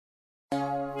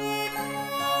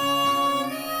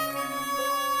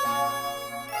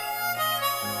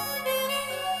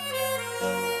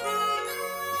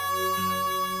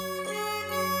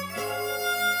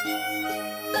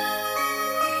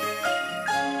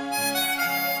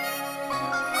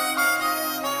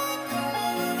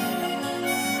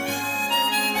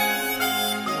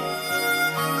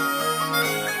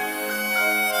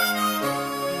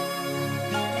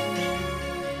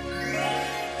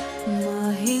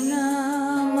Mahina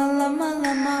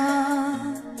malama-lama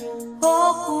o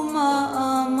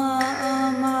kumaama-ama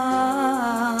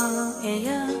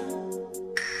eya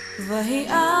vahi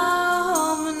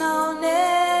ahom naone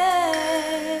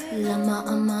lama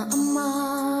ama-ama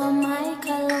may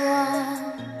kalwa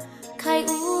kay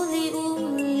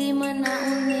uli-uli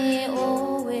manaone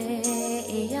owe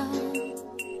eya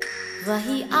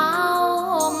vahi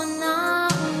ahom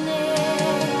naone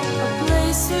a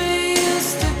place we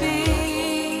used to be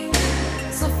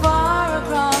so far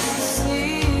across the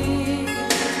sea.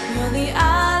 You're the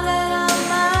island of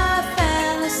my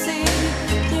fantasy.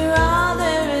 You're all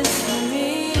there is for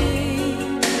me.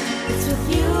 It's with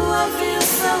you I feel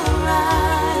so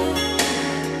right.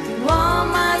 You are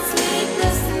my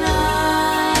sleepless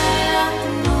night. I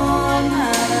know I'm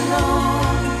not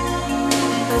alone.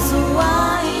 'Cause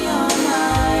why you're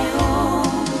my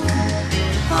home.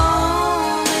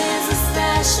 Home is a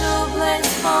special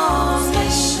place for me.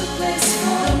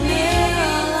 The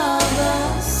middle of the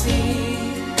sea.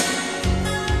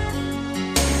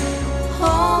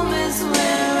 Home is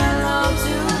where I love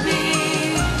to be.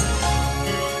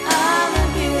 I'm a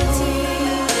beauty,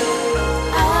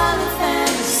 I'm a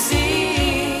fantasy.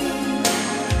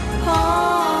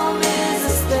 Home is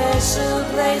a special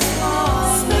place for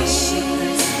me.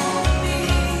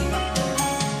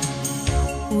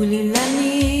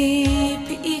 Ulilani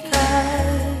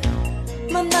piikai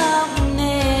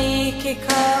manahune ke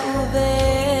ka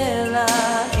uvela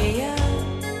eya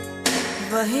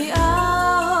vahi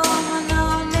aho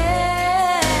manaone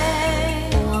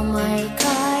ua mai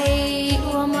kai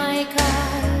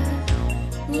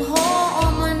nho o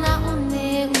manaone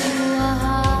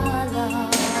uahala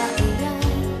eya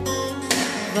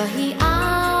vahi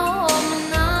ao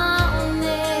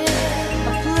manaone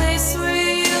a place we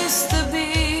used to be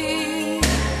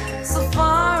so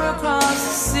far across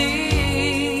the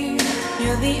sea.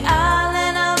 You're the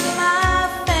island of my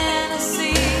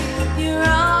fantasy. You're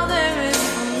all there is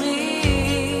for me.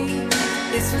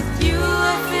 It's with you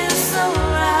I feel so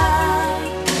right.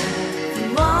 You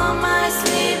are my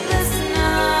sleepless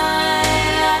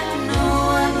night. I know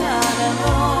I'm not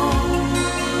alone.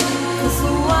 'Cause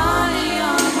why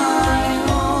you're my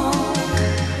home.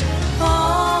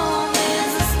 Home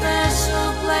is a special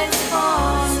place for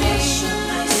me.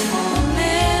 The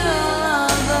middle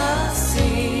of the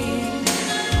sea.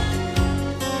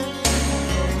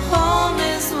 Home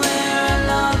is where I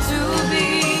love to be.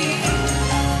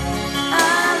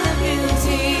 I'm the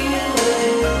beauty,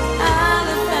 I'm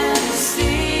the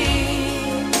fantasy.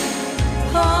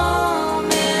 Home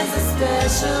is a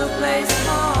special place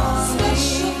for me.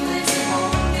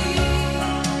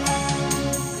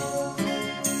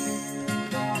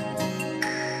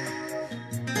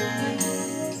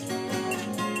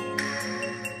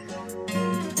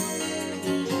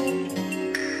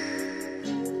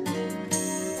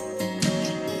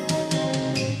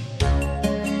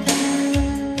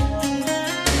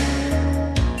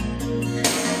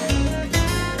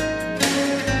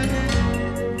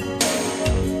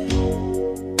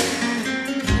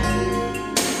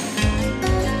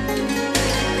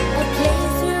 a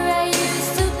place where I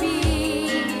used to be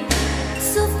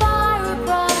so far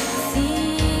across the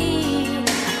sea.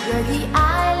 You're the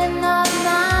island of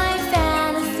my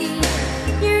fantasy.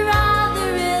 You're all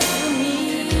there is for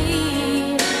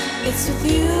me. It's with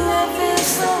you I feel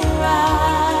so